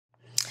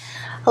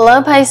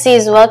Hello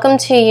Pisces, welcome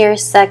to your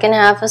second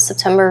half of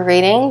September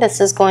reading. This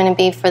is going to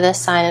be for the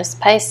sign of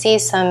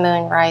Pisces, Sun,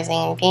 Moon, Rising,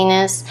 and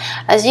Venus.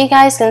 As you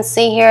guys can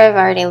see here, I've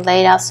already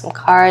laid out some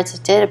cards.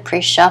 I did a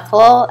pre-shuffle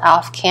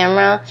off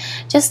camera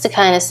just to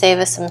kind of save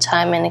us some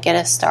time and to get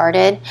us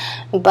started.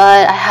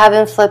 But I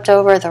haven't flipped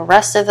over the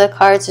rest of the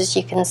cards, as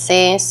you can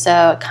see,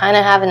 so kind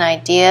of have an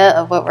idea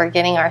of what we're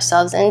getting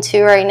ourselves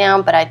into right now,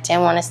 but I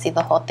didn't want to see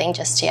the whole thing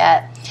just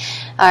yet.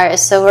 Alright,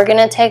 so we're going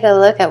to take a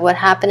look at what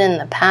happened in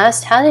the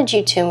past. How did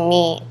you two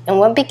meet? And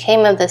what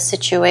became of this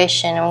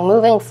situation? And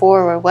moving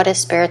forward, what is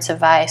Spirit's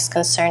advice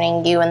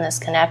concerning you and this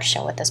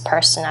connection with this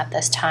person at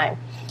this time?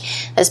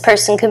 This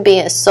person could be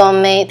a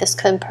soulmate. This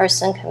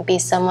person could be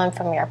someone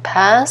from your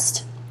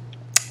past.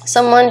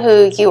 Someone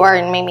who you are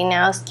maybe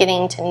now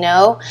getting to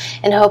know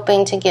and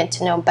hoping to get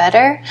to know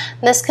better.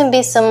 This can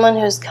be someone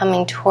who's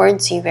coming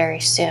towards you very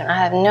soon. I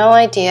have no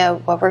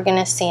idea what we're going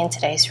to see in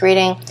today's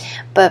reading,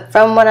 but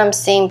from what I'm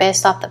seeing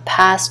based off the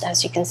past,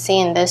 as you can see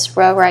in this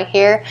row right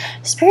here,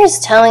 Spirit's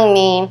telling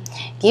me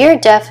you're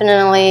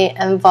definitely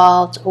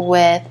involved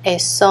with a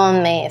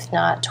soulmate, if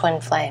not twin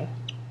flame.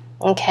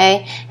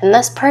 Okay? And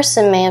this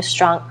person may have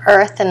strong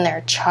earth in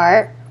their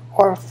chart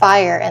or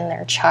fire in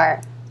their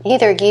chart.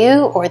 Either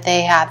you or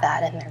they have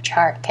that in their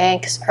chart, okay?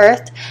 Because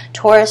Earth,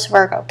 Taurus,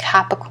 Virgo,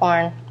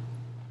 Capricorn,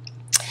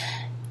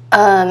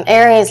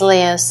 Aries,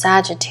 Leo,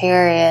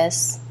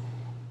 Sagittarius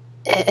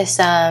is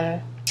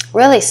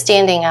really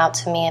standing out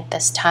to me at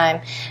this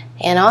time.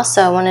 And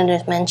also, I wanted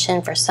to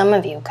mention for some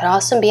of you, it could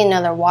also be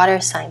another water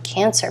sign,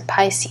 Cancer,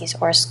 Pisces,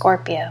 or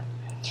Scorpio.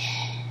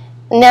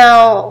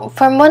 Now,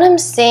 from what I'm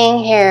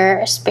seeing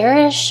here,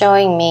 Spirit is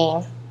showing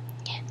me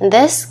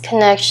this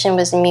connection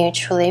was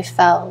mutually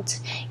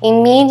felt.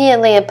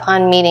 Immediately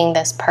upon meeting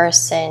this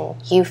person,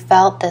 you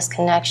felt this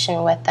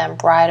connection with them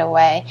right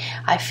away.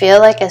 I feel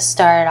like it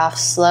started off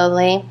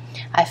slowly.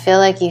 I feel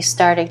like you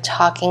started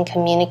talking,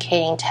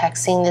 communicating,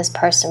 texting this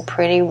person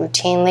pretty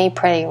routinely,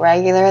 pretty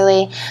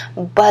regularly.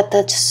 But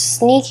the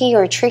sneaky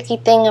or tricky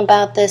thing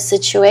about this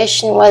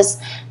situation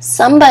was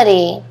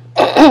somebody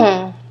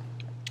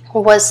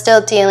was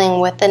still dealing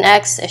with an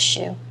ex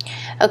issue.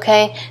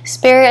 Okay,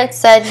 Spirit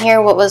said here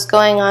what was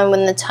going on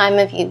when the time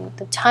of you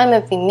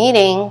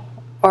meeting,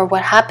 or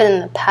what happened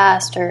in the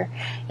past, or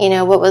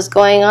what was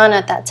going on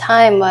at that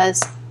time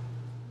was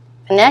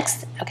an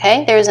ex.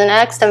 Okay, there's an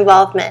ex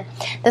involvement.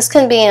 This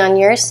could be on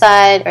your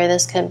side or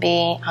this could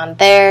be on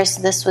theirs.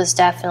 This was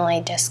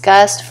definitely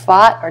discussed,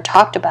 fought, or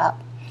talked about.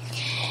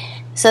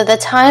 So the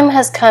time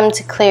has come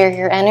to clear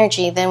your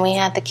energy. Then we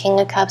had the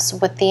King of Cups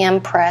with the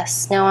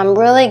Empress. Now I'm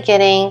really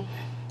getting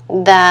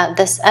that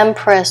this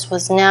Empress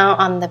was now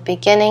on the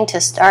beginning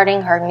to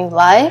starting her new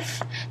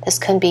life. This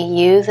could be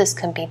you, this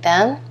could be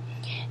them.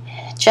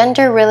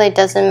 Gender really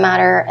doesn't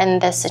matter in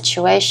this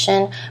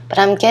situation, but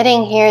I'm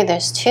getting here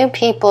there's two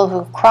people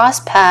who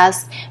crossed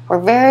paths, were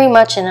very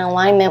much in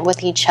alignment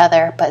with each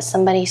other, but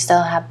somebody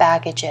still had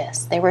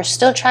baggages. They were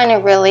still trying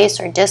to release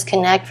or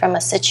disconnect from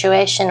a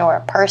situation or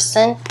a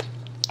person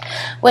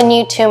when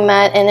you two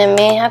met, and it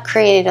may have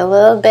created a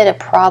little bit of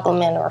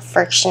problem or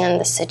friction in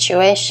the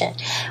situation.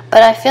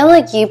 But I feel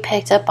like you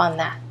picked up on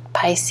that,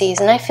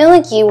 Pisces, and I feel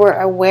like you were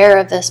aware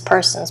of this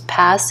person's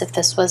past if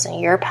this wasn't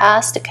your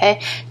past,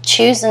 okay?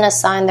 Choose and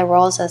assign the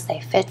roles as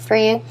they fit for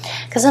you.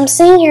 Because I'm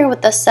seeing here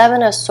with the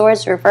Seven of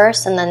Swords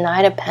reversed and the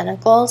Knight of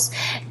Pentacles,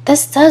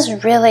 this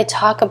does really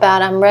talk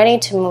about I'm ready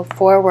to move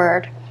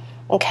forward.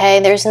 Okay,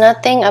 there's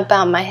nothing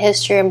about my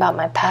history, about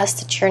my past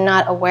that you're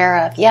not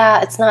aware of.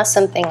 Yeah, it's not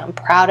something I'm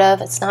proud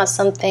of. It's not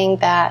something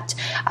that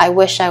I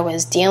wish I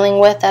was dealing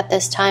with at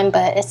this time,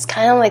 but it's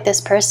kind of like this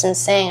person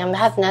saying, I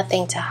have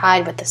nothing to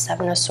hide with the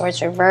Seven of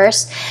Swords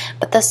reversed.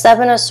 But the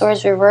Seven of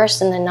Swords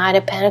reversed and the Knight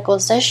of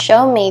Pentacles does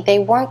show me they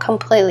weren't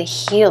completely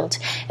healed.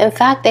 In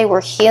fact, they were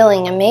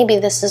healing, and maybe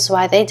this is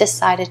why they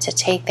decided to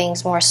take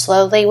things more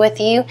slowly with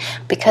you,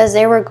 because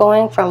they were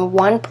going from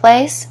one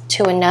place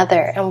to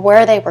another, and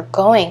where they were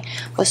going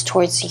was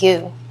towards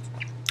you.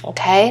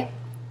 Okay?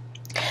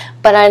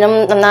 But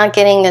I'm not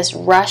getting this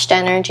rushed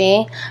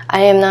energy.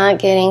 I am not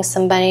getting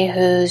somebody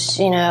who's,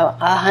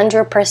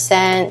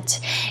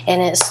 100%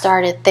 and it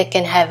started thick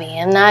and heavy.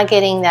 I'm not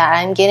getting that.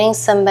 I'm getting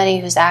somebody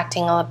who's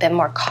acting a little bit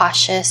more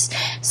cautious.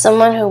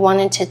 Someone who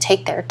wanted to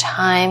take their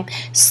time.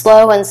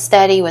 Slow and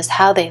steady was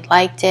how they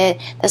liked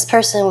it. This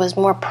person was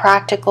more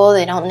practical.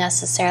 They don't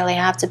necessarily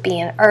have to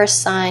be an earth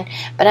sign.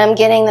 But I'm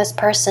getting this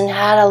person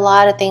had a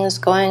lot of things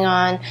going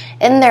on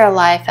in their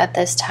life at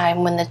this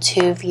time when the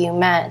two of you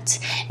met.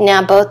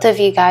 Now, both of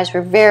you guys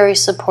were very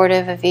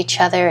supportive of each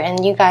other,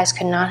 and you guys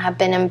could not have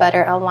been in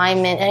better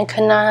alignment and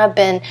could not have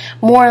been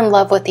more in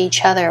love with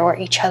each other or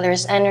each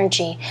other's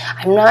energy.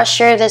 I'm not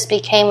sure this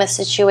became a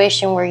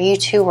situation where you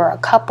two were a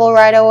couple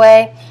right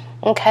away.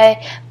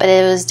 Okay, but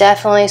it was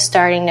definitely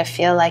starting to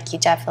feel like you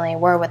definitely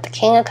were with the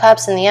King of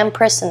Cups and the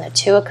Empress and the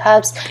Two of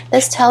Cups.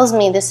 This tells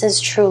me this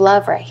is true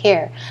love right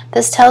here.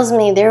 This tells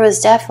me there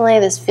was definitely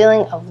this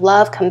feeling of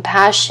love,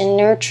 compassion,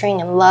 nurturing,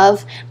 and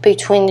love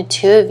between the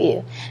two of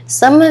you.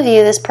 Some of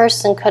you, this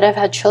person could have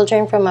had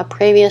children from a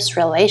previous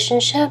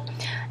relationship.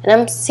 And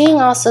I'm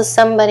seeing also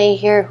somebody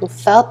here who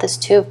felt this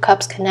Two of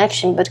Cups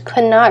connection but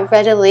could not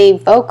readily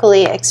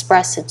vocally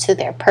express it to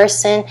their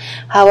person.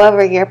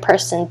 However, your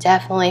person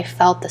definitely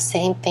felt the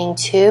same thing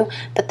too,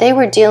 but they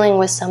were dealing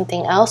with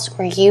something else,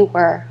 or you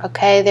were,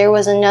 okay? There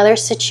was another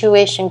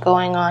situation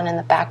going on in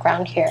the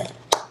background here.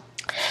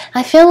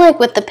 I feel like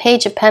with the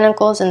Page of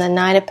Pentacles and the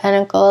Knight of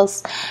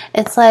Pentacles,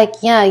 it's like,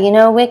 yeah, you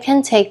know, we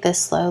can take this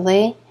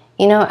slowly.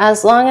 You know,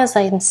 as long as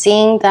I'm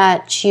seeing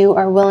that you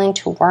are willing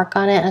to work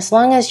on it, as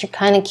long as you're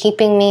kind of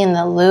keeping me in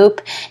the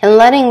loop and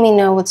letting me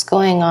know what's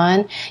going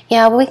on,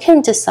 yeah, we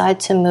can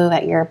decide to move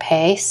at your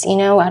pace. You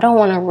know, I don't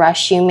want to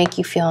rush you, make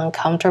you feel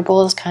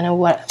uncomfortable is kind of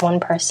what one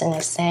person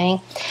is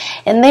saying.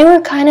 And they were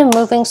kind of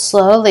moving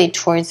slowly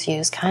towards you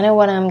is kind of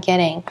what I'm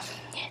getting.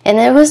 And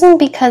it wasn't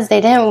because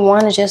they didn't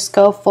want to just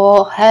go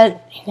full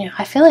head. You know,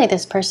 I feel like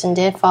this person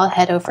did fall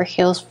head over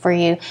heels for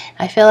you.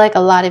 I feel like a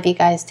lot of you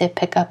guys did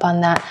pick up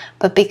on that.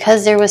 But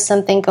because there was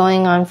something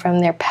going on from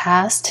their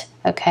past,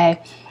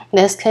 okay,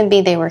 this could be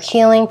they were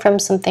healing from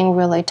something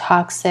really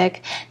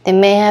toxic. They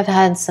may have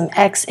had some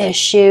ex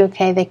issue,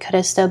 okay? They could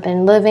have still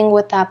been living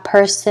with that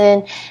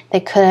person. They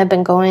could have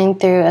been going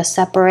through a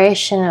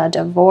separation, a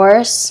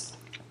divorce.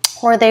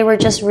 Or they were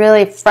just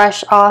really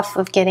fresh off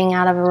of getting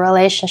out of a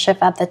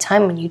relationship at the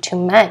time when you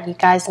two met. You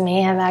guys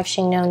may have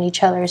actually known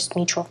each other's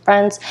mutual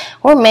friends,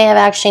 or may have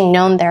actually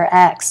known their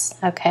ex,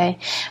 okay?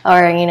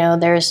 Or, you know,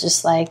 there's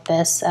just like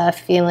this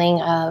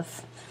feeling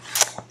of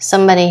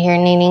somebody here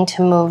needing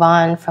to move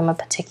on from a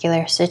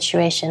particular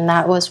situation.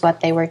 That was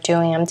what they were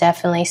doing. I'm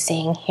definitely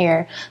seeing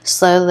here,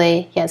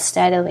 slowly yet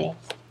steadily.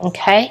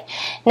 Okay?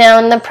 Now,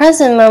 in the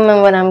present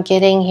moment, what I'm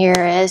getting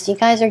here is you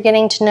guys are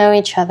getting to know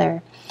each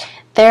other.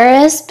 There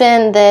has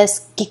been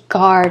this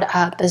guard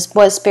up, is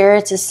what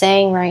Spirit is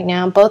saying right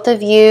now. Both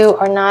of you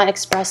are not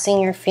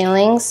expressing your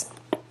feelings.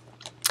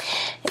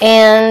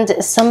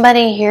 And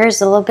somebody here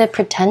is a little bit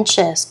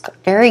pretentious,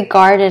 very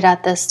guarded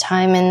at this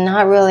time and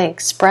not really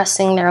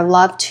expressing their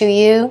love to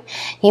you.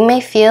 You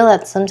may feel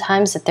that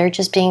sometimes that they're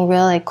just being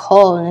really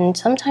cold, and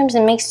sometimes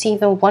it makes you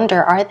even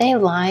wonder, are they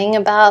lying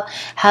about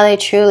how they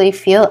truly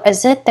feel?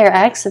 Is it their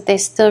ex that they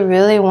still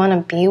really want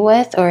to be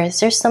with, or is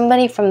there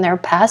somebody from their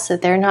past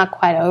that they're not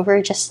quite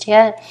over just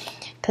yet?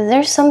 Because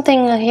there's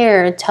something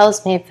here that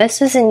tells me if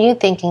this isn't you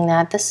thinking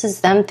that, this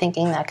is them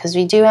thinking that. Because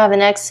we do have an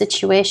ex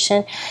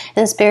situation,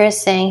 and Spirit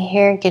saying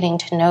here, getting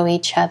to know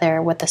each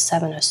other with the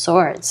Seven of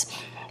Swords.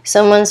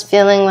 Someone's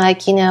feeling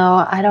like, you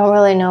know, I don't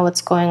really know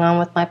what's going on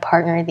with my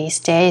partner these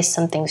days.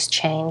 Something's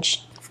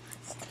changed.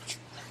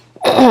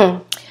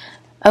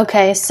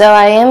 Okay, so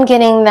I am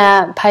getting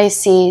that,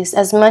 Pisces,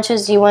 as much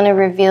as you want to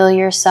reveal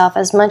yourself,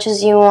 as much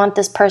as you want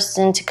this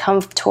person to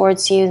come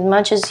towards you, as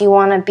much as you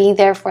want to be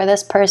there for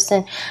this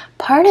person,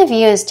 part of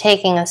you is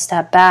taking a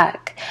step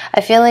back.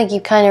 I feel like you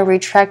kind of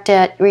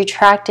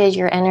retracted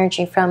your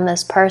energy from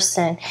this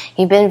person.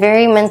 You've been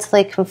very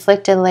mentally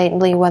conflicted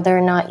lately whether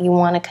or not you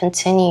want to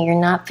continue. You're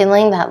not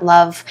feeling that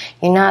love.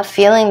 You're not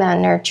feeling that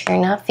nurture.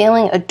 You're not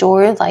feeling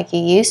adored like you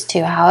used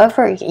to.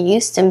 However, it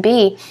used to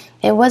be.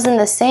 It wasn't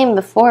the same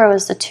before. It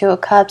was the Two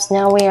of Cups.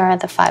 Now we are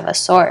at the Five of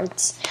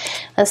Swords.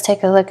 Let's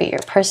take a look at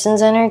your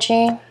person's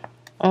energy.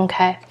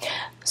 Okay.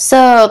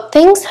 So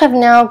things have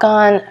now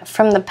gone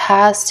from the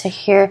past to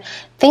here.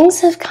 Things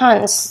have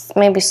kind of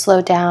maybe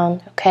slowed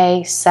down.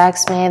 Okay.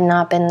 Sex may have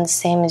not been the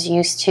same as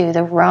used to.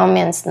 The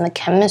romance and the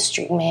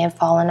chemistry may have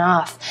fallen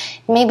off.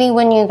 Maybe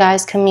when you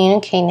guys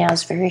communicate now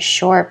is very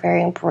short,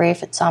 very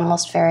brief. It's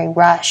almost very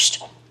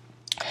rushed.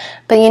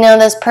 But you know,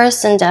 this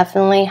person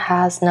definitely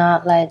has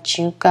not let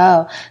you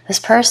go. This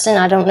person,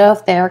 I don't know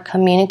if they're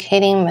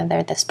communicating,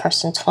 whether this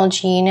person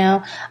told you, you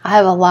know, I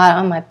have a lot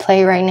on my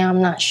plate right now.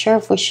 I'm not sure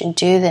if we should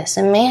do this.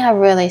 It may have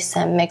really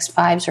sent mixed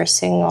vibes or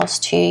signals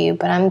to you,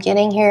 but I'm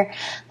getting here,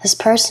 this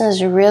person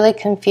is really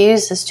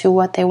confused as to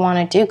what they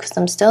want to do, because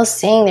I'm still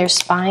seeing they're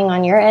spying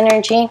on your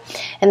energy,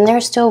 and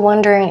they're still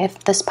wondering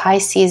if this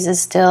Pisces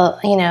is still,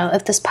 you know,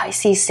 if this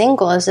Pisces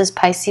single, is this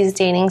Pisces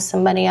dating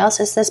somebody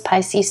else? Is this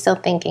Pisces still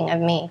thinking of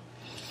me?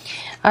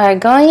 All right,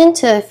 going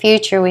into the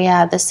future, we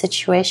have the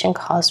situation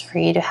calls for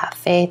you to have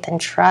faith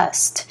and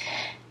trust.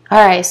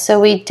 All right, so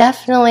we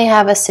definitely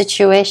have a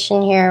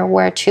situation here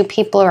where two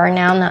people are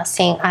now not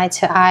seeing eye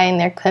to eye, and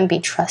there could be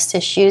trust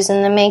issues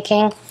in the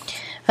making.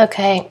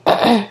 Okay.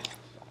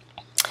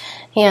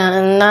 Yeah,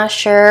 I'm not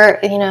sure,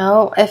 you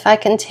know, if I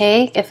can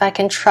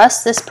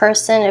trust this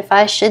person, if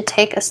I should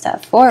take a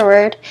step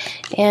forward.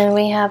 And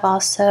we have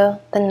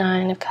also the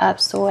Nine of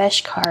Cups, the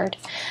Wish card.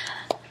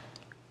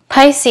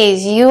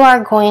 Pisces, you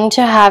are going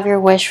to have your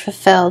wish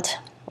fulfilled,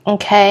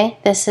 okay?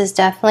 This is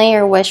definitely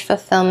your wish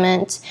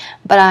fulfillment,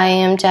 but I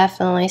am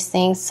definitely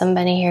seeing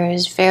somebody here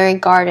who's very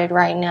guarded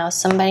right now,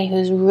 somebody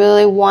who's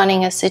really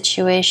wanting a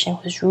situation,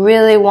 who's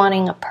really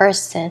wanting a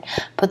person,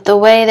 but the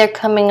way they're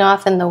coming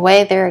off and the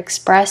way they're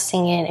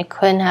expressing it, it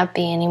couldn't have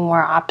been any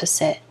more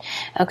opposite,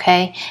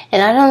 okay?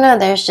 And I don't know,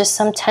 there's just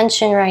some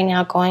tension right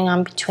now going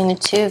on between the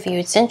two of you.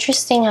 It's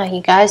interesting how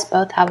you guys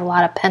both have a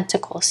lot of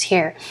pentacles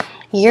here.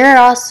 You're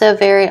also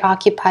very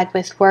occupied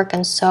with work,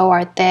 and so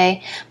are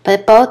they.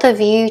 But both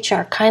of you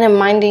are kind of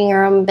minding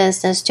your own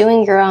business,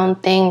 doing your own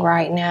thing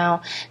right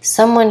now.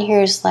 Someone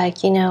here is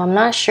like, I'm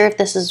not sure if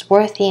this is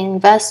worth the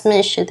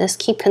investment. Should this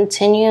keep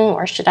continuing,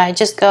 or should I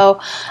just go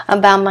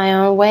about my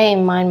own way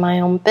and mind my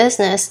own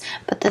business?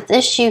 But the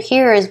issue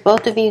here is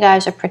both of you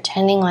guys are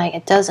pretending like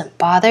it doesn't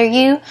bother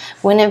you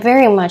when it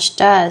very much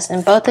does.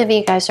 And both of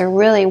you guys are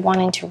really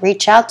wanting to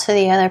reach out to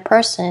the other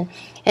person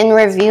and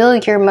reveal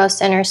your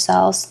most inner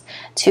selves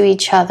to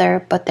each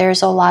other. But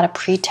there's a lot of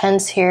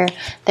pretense here.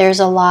 There's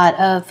a lot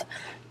of,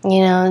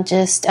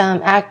 just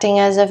acting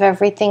as if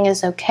everything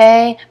is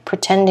okay,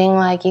 pretending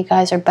like you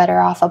guys are better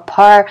off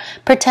apart,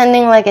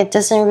 pretending like it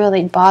doesn't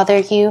really bother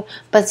you,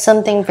 but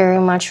something very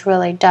much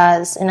really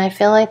does. And I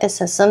feel like this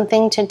has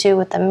something to do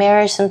with the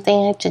marriage,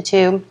 something to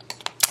do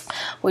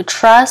with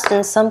trust,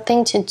 and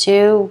something to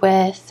do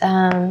with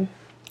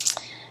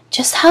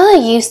just how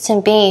it used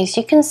to be.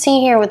 So you can see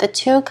here with the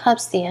Two of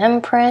Cups, the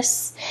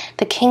Empress,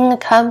 the King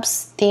of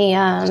Cups,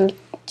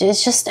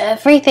 it's just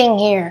everything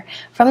here,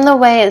 from the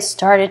way it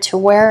started to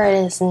where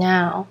it is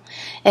now.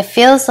 It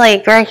feels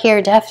like right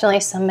here,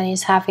 definitely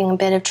somebody's having a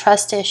bit of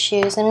trust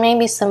issues, and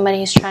maybe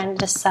somebody's trying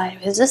to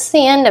decide, is this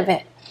the end of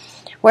it?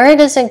 Where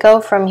does it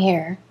go from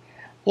here?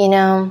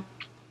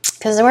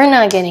 Because we're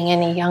not getting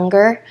any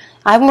younger.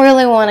 I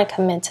really want to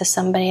commit to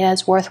somebody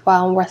that's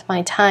worthwhile and worth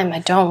my time. I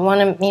don't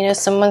want to,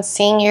 someone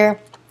seeing here,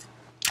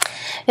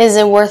 is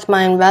it worth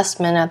my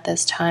investment at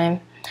this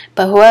time?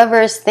 But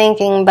whoever is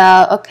thinking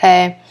about,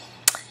 okay,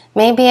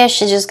 maybe I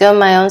should just go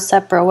my own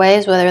separate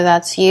ways, whether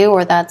that's you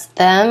or that's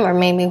them, or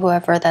maybe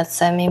whoever that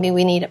said, maybe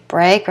we need a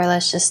break, or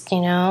let's just,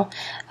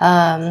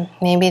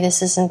 maybe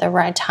this isn't the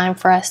right time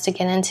for us to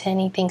get into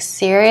anything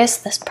serious.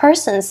 This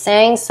person's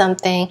saying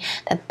something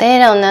that they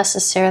don't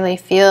necessarily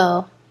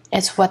feel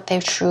it's what they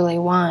truly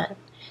want.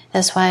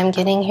 That's why I'm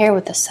getting here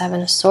with the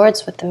Seven of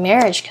Swords with the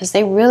marriage, because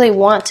they really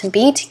want to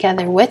be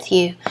together with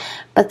you.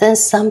 But then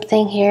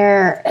something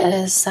here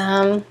is,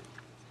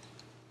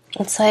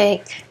 it's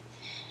like,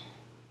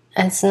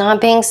 it's not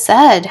being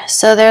said.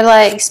 So they're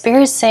like,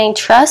 Spirit's saying,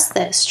 trust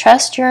this,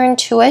 trust your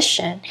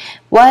intuition.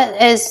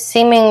 What is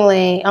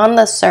seemingly on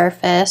the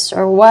surface,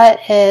 or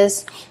what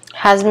has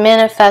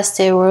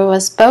manifested or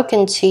was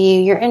spoken to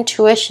you, your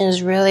intuition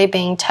is really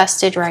being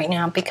tested right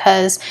now,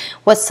 because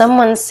what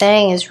someone's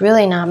saying is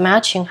really not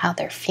matching how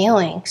they're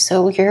feeling.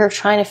 So you're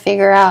trying to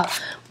figure out,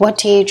 what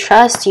do you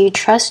trust? Do you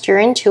trust your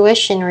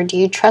intuition, or do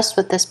you trust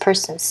what this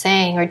person's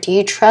saying, or do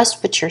you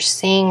trust what you're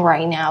seeing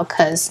right now?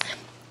 Because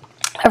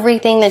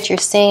everything that you're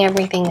seeing,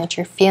 everything that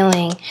you're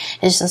feeling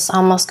is just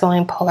almost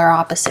going polar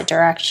opposite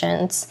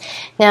directions.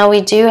 Now,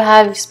 we do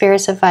have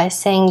Spirit's advice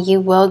saying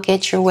you will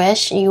get your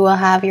wish. You will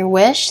have your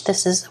wish.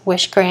 This is a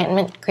wish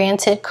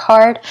granted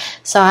card.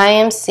 So I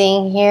am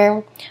seeing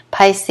here,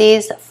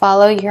 Pisces,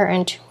 follow your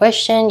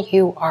intuition.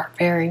 You are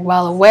very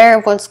well aware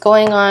of what's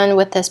going on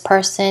with this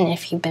person.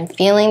 If you've been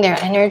feeling their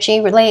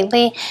energy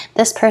lately,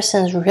 this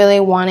person is really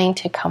wanting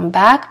to come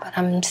back, but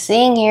I'm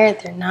seeing here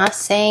they're not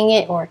saying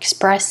it or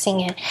expressing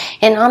it.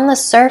 And on the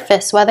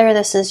surface, whether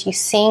this is you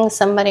seeing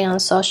somebody on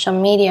social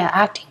media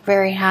acting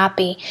very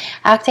happy,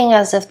 acting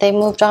as if they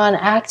moved on,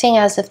 acting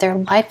as if their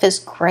life is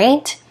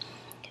great,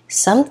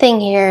 something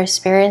here,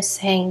 Spirit's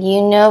saying,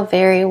 you know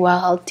very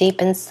well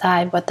deep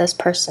inside what this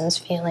person's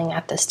feeling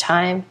at this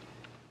time.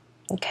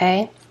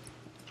 Okay?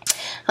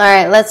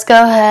 Alright, let's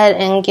go ahead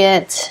and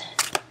get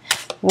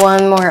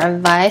one more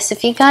advice.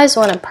 If you guys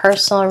want a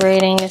personal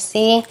reading to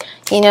see,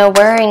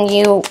 where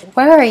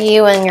are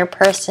you and your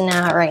person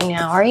at right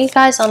now? Are you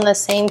guys on the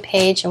same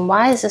page? And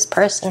why is this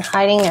person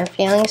hiding their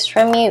feelings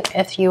from you?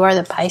 If you are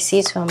the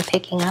Pisces who I'm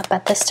picking up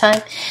at this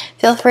time,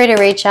 feel free to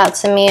reach out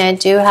to me. I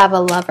do have a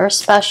lover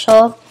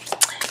special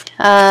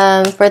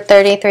for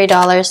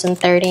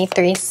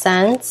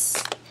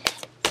 $33.33.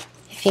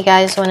 If you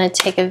guys want to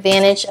take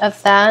advantage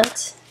of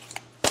that.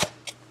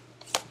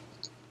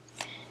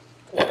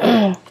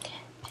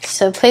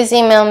 So please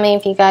email me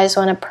if you guys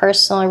want a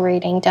personal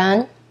reading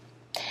done.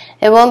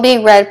 It won't be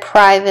read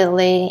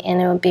privately,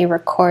 and it will be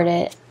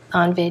recorded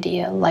on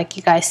video like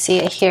you guys see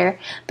it here.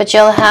 But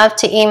you'll have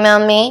to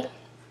email me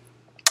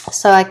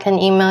so I can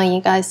email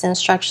you guys the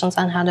instructions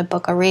on how to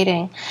book a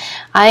reading.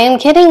 I am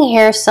getting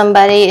here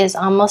somebody is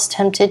almost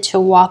tempted to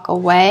walk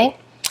away.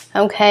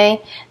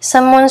 Okay?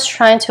 Someone's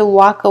trying to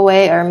walk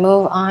away or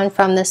move on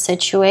from the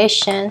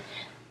situation.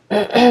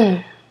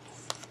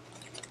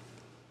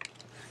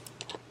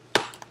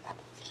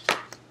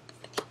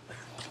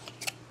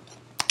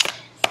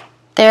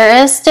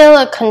 There is still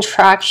a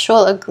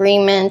contractual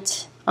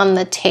agreement on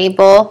the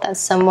table that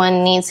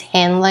someone needs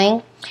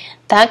handling.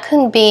 That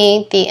could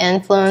be the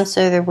influence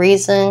or the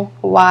reason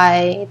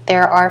why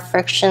there are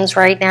frictions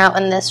right now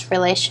in this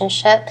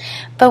relationship.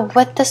 But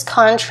with this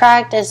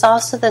contract is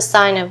also the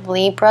sign of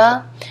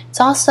Libra. It's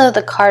also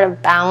the card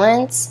of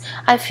balance.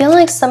 I feel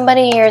like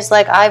somebody here is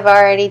like, I've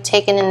already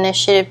taken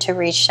initiative to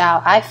reach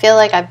out. I feel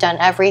like I've done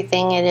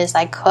everything it is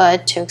I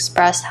could to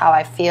express how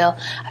I feel.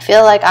 I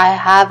feel like I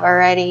have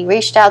already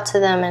reached out to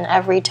them, and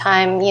every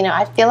time, you know,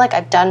 I feel like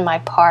I've done my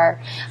part.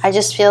 I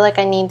just feel like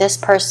I need this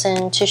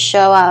person to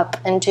show up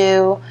and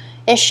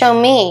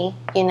show me,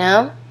 you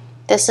know.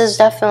 This is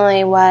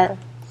definitely what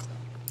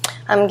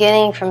I'm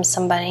getting from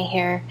somebody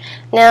here.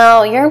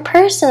 Now, your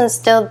person's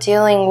still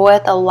dealing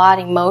with a lot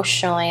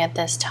emotionally at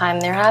this time.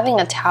 They're having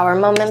a Tower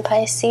moment,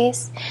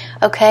 Pisces.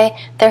 Okay?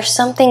 There's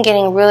something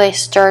getting really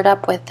stirred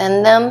up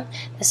within them.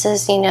 This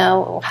is, you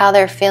know, how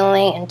they're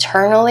feeling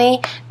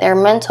internally. Their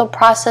mental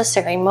process,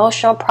 their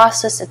emotional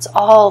process, it's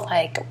all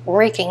like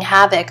wreaking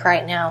havoc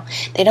right now.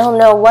 They don't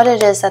know what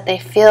it is that they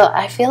feel.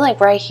 I feel like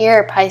right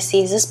here,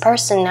 Pisces, this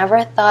person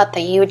never thought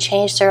that you would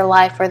change their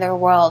life or their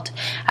world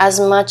as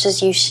much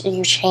as you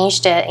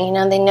changed it. You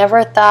know, they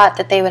never thought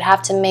that they would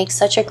have to make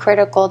such a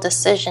critical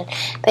decision.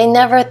 They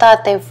never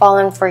thought they'd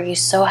fallen for you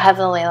so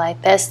heavily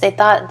like this. They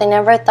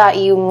never thought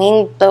you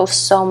mean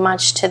so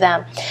much to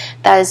them.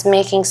 That is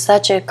making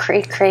such a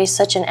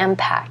such an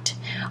impact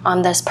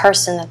on this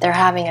person that they're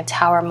having a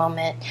Tower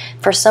moment.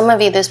 For some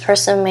of you, this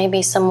person may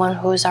be someone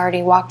who's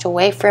already walked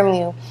away from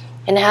you,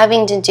 and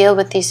having to deal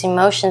with these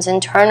emotions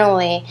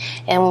internally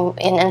and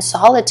in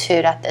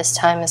solitude at this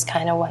time is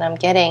kind of what I'm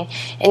getting.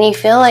 And you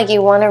feel like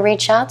you want to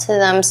reach out to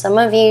them. Some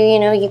of you, you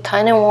know, you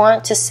kind of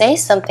want to say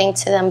something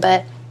to them,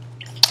 but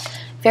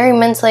very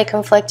mentally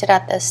conflicted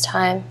at this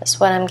time is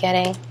what I'm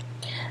getting.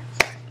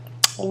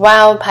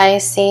 Wow,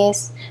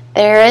 Pisces.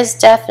 There is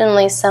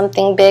definitely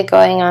something big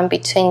going on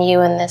between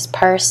you and this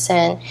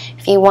person.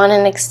 If you want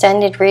an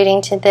extended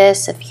reading to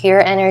this, if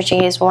your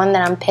energy is one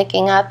that I'm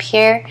picking up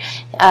here,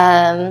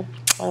 and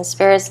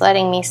Spirit's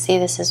letting me see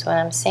this is what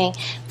I'm seeing,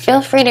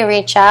 feel free to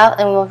reach out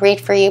and we'll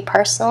read for you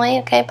personally.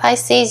 Okay,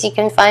 Pisces, you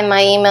can find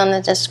my email in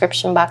the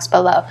description box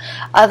below.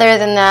 Other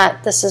than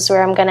that, this is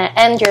where I'm going to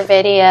end your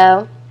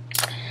video.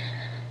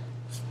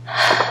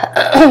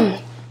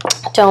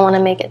 Don't want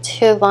to make it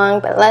too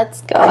long, but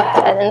let's go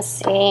ahead and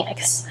see.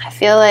 I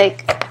feel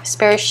like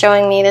Spirit's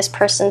showing me this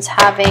person's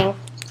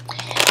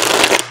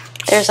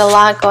there's a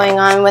lot going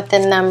on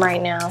within them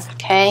right now,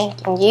 okay?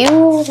 And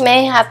you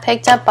may have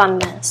picked up on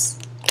this.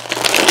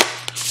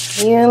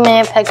 You may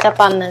have picked up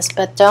on this,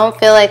 but don't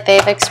feel like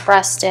they've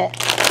expressed it.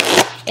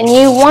 And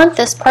you want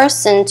this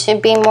person to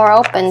be more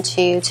open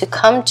to you, to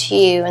come to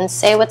you and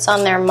say what's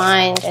on their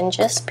mind, and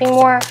just be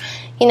more,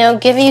 you know,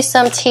 give you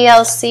some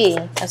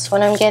TLC. That's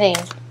what I'm getting.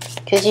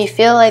 Because you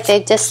feel like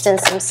they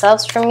distance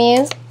themselves from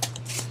you,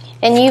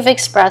 and you've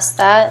expressed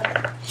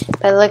that.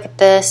 But look at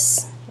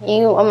this.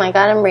 Oh my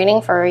God, I'm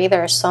reading for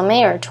either a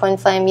soulmate or a twin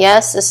flame.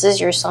 Yes, this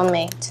is your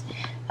soulmate.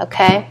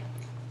 Okay?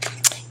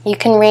 You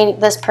can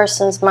read this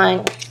person's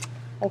mind.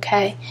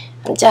 Okay?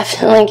 I'm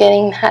definitely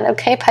getting that.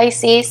 Okay,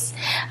 Pisces?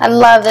 I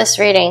love this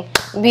reading.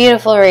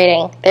 Beautiful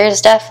reading.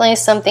 There's definitely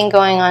something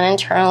going on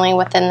internally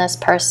within this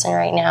person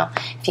right now.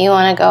 If you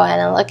want to go ahead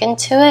and look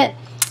into it,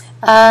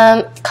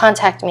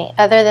 contact me.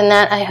 Other than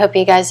that, I hope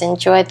you guys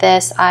enjoyed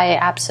this. I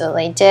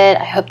absolutely did.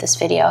 I hope this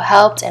video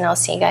helped, and I'll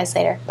see you guys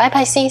later. Bye,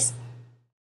 Pisces.